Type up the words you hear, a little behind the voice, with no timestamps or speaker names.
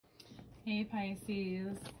Hey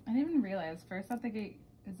Pisces. I didn't even realize first out the gate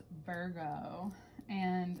is Virgo,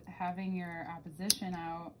 and having your opposition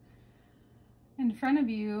out in front of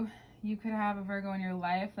you, you could have a Virgo in your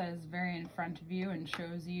life that is very in front of you and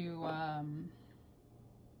shows you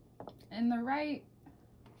in the right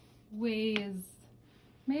ways,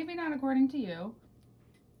 maybe not according to you,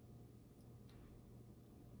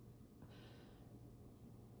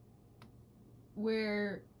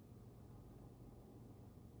 where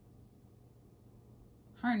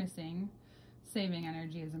harnessing saving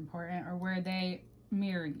energy is important, or where they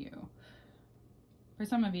mirror you. For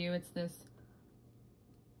some of you, it's this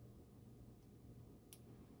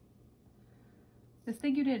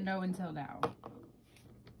thing you didn't know until now.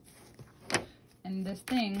 And this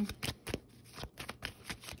thing,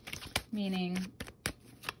 meaning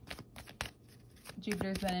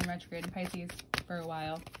Jupiter's been in retrograde in Pisces for a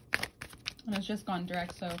while, and it's just gone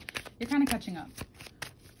direct, so you're kind of catching up.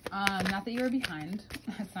 Not that you were behind,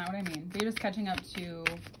 that's not what I mean, but you're just catching up to,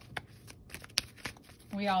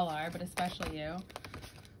 we all are, but especially you,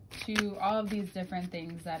 to all of these different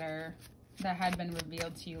things that had been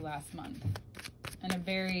revealed to you last month in a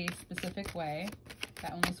very specific way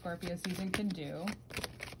that only Scorpio season can do.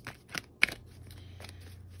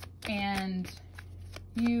 And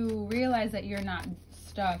you realize that you're not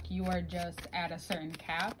stuck, you are just at a certain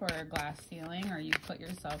cap or a glass ceiling, or you put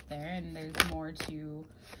yourself there, and there's more to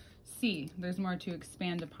see, there's more to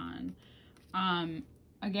expand upon.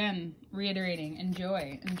 Again, reiterating,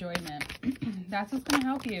 enjoyment. That's what's going to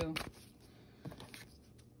help you.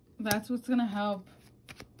 That's what's going to help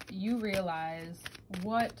you realize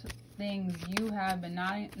what things you have been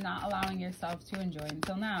not allowing yourself to enjoy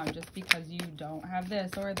until now, just because you don't have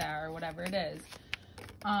this or that or whatever it is.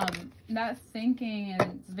 That thinking,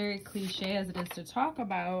 and it's very cliche as it is to talk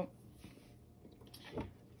about,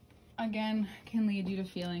 again, can lead you to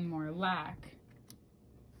feeling more lack.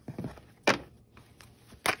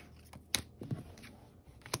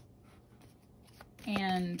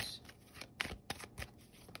 And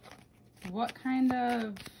what kind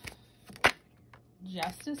of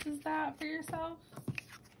justice is that for yourself?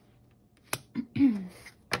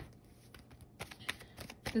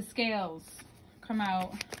 The scales come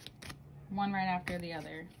out one right after the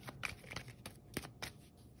other.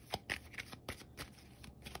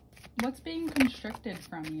 What's being constricted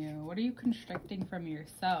from you? What are you constricting from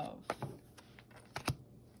yourself?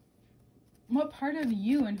 What part of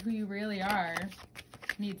you and who you really are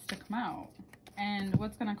needs to come out? And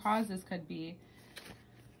what's going to cause this could be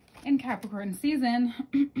in Capricorn season,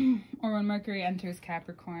 or when Mercury enters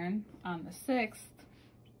Capricorn on the 6th.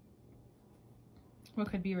 What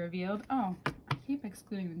could be revealed? Oh, I keep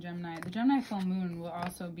excluding the Gemini. The Gemini full moon will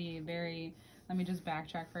also be very, let me just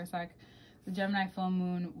backtrack for a sec. The Gemini full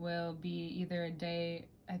moon will be either a day,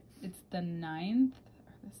 it's the 9th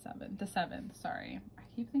or the 7th? The 7th, sorry. I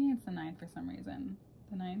keep thinking it's the 9th for some reason.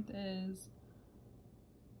 The 9th is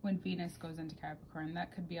when Venus goes into Capricorn.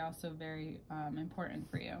 That could be also very important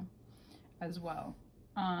for you as well.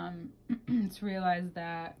 To realize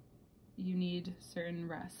that you need certain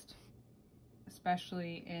rest,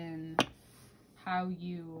 especially in how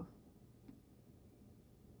you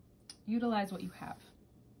utilize what you have,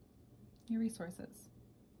 your resources.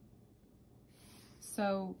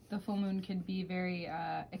 So the full moon could be very,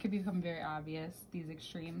 it could become very obvious, these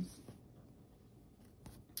extremes,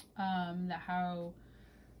 that how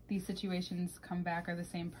these situations come back, or the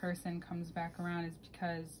same person comes back around, is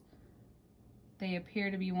because they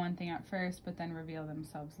appear to be one thing at first, but then reveal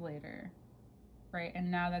themselves later, right?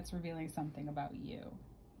 And now that's revealing something about you.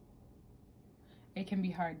 It can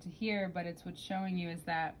be hard to hear, but it's what's showing you is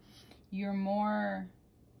that you're more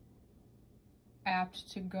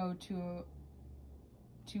apt to go to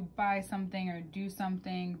buy something or do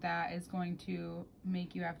something that is going to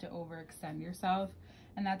make you have to overextend yourself.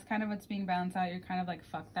 And that's kind of what's being balanced out. You're kind of like,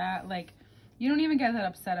 fuck that. Like, you don't even get that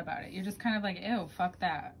upset about it. You're just kind of like, ew, fuck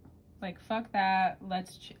that. Like, fuck that.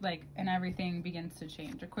 Let's, and everything begins to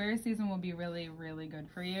change. Aquarius season will be really, really good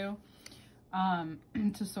for you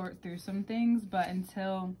to sort through some things. But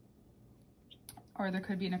until, or there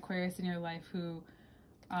could be an Aquarius in your life who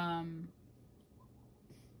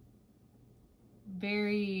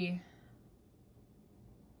very,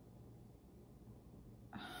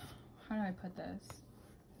 how do I put this?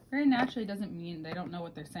 Very naturally doesn't mean they don't know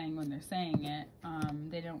what they're saying when they're saying it.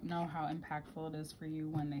 They don't know how impactful it is for you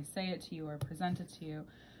when they say it to you or present it to you,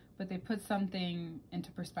 but they put something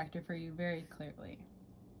into perspective for you very clearly.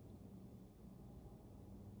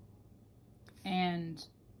 And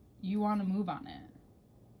you want to move on it.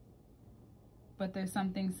 But there's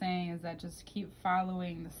something saying is that just keep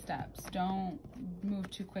following the steps. Don't move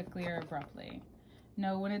too quickly or abruptly.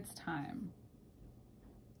 Know when it's time.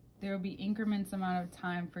 There will be increments amount of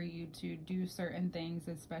time for you to do certain things,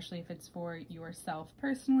 especially if it's for yourself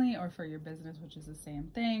personally or for your business, which is the same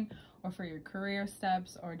thing, or for your career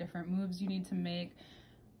steps or different moves you need to make.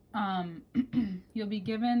 You'll be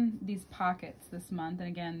given these pockets this month, and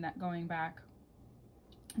again, that going back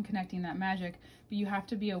and connecting that magic, but you have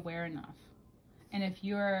to be aware enough. And if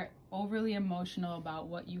you're overly emotional about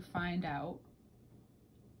what you find out,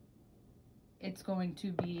 it's going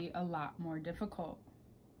to be a lot more difficult.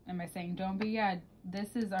 Am I saying don't be? Yeah, this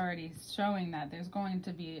is already showing that there's going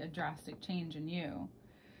to be a drastic change in you.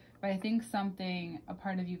 But I think a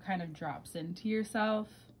part of you kind of drops into yourself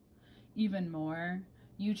even more.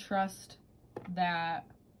 You trust that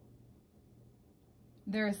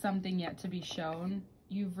there is something yet to be shown.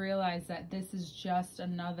 You've realized that this is just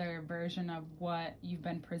another version of what you've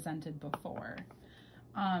been presented before.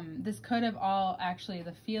 This could have all actually,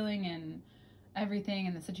 the feeling and everything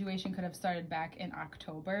and the situation could have started back in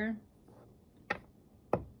October.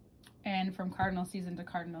 And from cardinal season to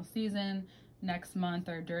cardinal season, next month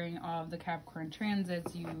or during all of the Capricorn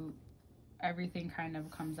transits, everything kind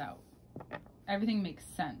of comes out. Everything makes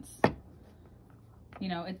sense. You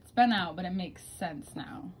know, it's been out, but it makes sense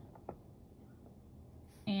now.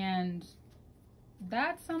 And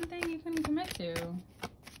that's something you can commit to.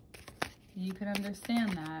 You can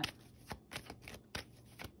understand that.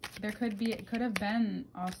 It could have been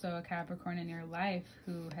also a Capricorn in your life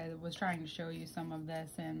who was trying to show you some of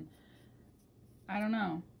this, and I don't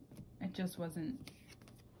know, it just wasn't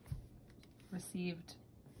received.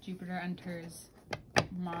 Jupiter enters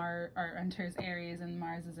enters Aries, and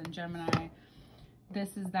Mars is in Gemini.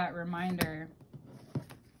 This is that reminder.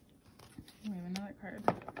 We have another card.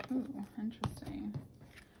 Ooh, interesting.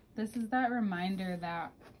 This is that reminder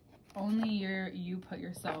that only you put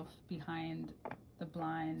yourself behind the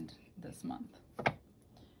blind this month.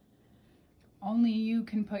 Only you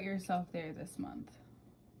can put yourself there this month.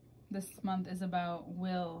 This month is about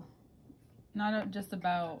will, not just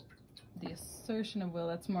about the assertion of will.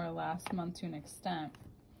 That's more last month to an extent.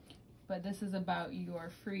 But this is about your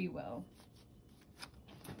free will.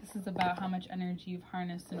 This is about how much energy you've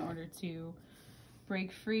harnessed in order to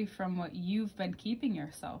break free from what you've been keeping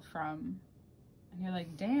yourself from. And you're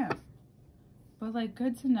like, damn. But like,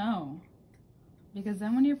 good to know. Because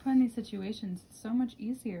then when you're put in these situations, it's so much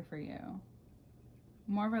easier for you.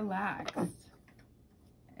 More relaxed.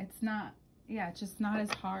 It's just not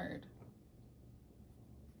as hard.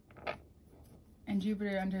 And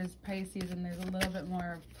Jupiter enters Pisces, and there's a little bit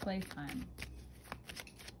more playtime.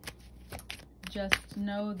 Just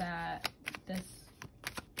know that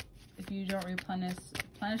if you don't replenish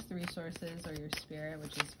the resources or your spirit,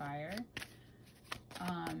 which is fire,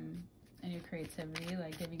 and your creativity,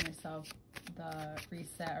 like giving yourself the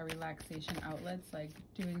reset or relaxation outlets, like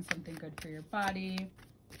doing something good for your body,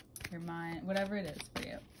 your mind, whatever it is for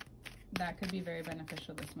you, that could be very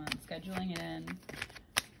beneficial this month. Scheduling it in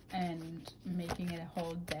and making it a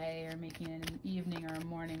whole day, or making it an evening or a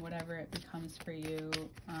morning, whatever it becomes for you,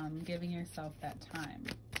 giving yourself that time.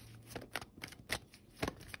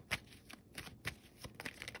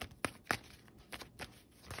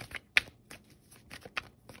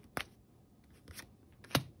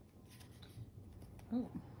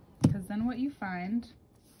 Because then what you find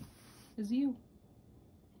is you.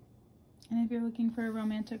 And if you're looking for a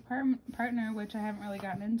romantic partner, which I haven't really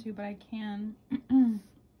gotten into, but I can,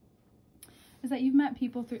 is that you've met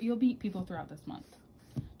people you'll meet people throughout this month.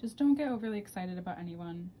 Just don't get overly excited about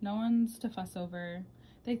anyone. No one's to fuss over.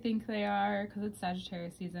 They think they are because it's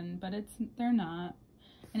Sagittarius season, but they're not.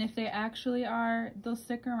 And if they actually are, they'll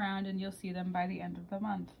stick around and you'll see them by the end of the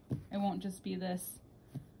month. It won't just be this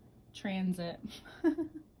transit.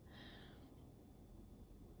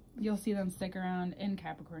 You'll see them stick around in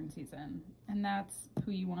Capricorn season, and that's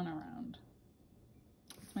who you want around.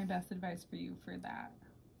 It's my best advice for you for that.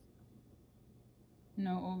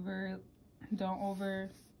 Don't over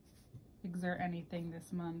exert anything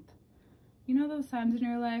this month. You know those times in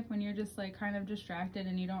your life when you're just like kind of distracted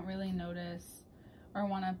and you don't really notice or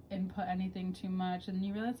want to input anything too much, and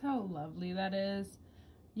you realize how lovely that is?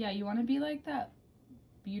 Yeah, you want to be like that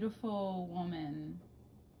beautiful woman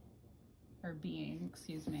or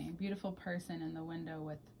beautiful person in the window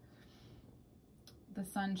with the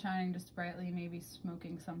sun shining just brightly, maybe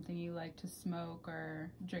smoking something you like to smoke or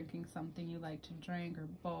drinking something you like to drink, or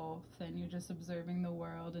both, and you're just observing the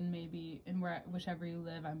world, and maybe whichever you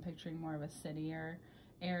live, I'm picturing more of a city or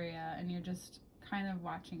area, and you're just kind of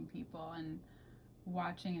watching people and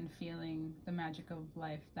watching and feeling the magic of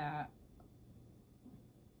life that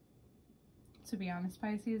to be honest,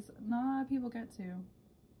 Pisces. Not a lot of people get to.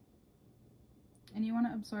 And you want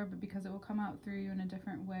to absorb it because it will come out through you in a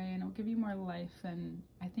different way, and it will give you more life than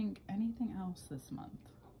I think anything else this month.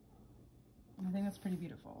 And I think that's pretty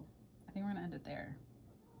beautiful. I think we're going to end it there.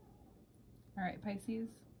 All right, Pisces.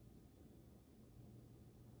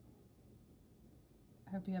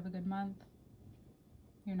 I hope you have a good month.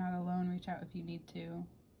 You're not alone. Reach out if you need to.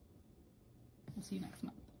 We'll see you next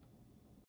month.